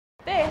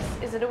This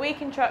is a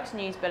Week in Trucks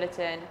news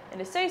bulletin in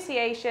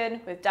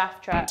association with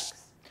DAF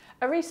Trucks.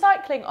 A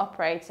recycling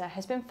operator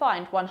has been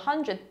fined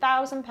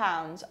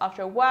 £100,000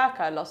 after a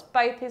worker lost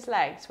both his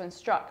legs when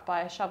struck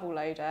by a shovel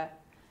loader.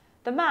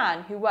 The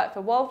man, who worked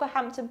for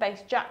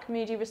Midlands-based Jack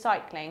Moody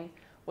Recycling,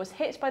 was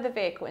hit by the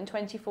vehicle in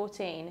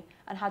 2014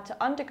 and had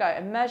to undergo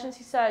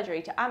emergency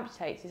surgery to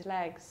amputate his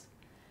legs.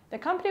 The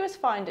company was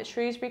fined at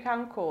Shrewsbury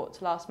Crown Court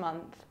last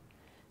month.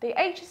 The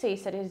HSE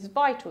said it is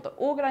vital that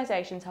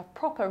organisations have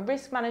proper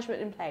risk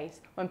management in place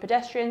when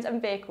pedestrians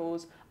and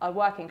vehicles are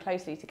working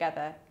closely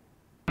together.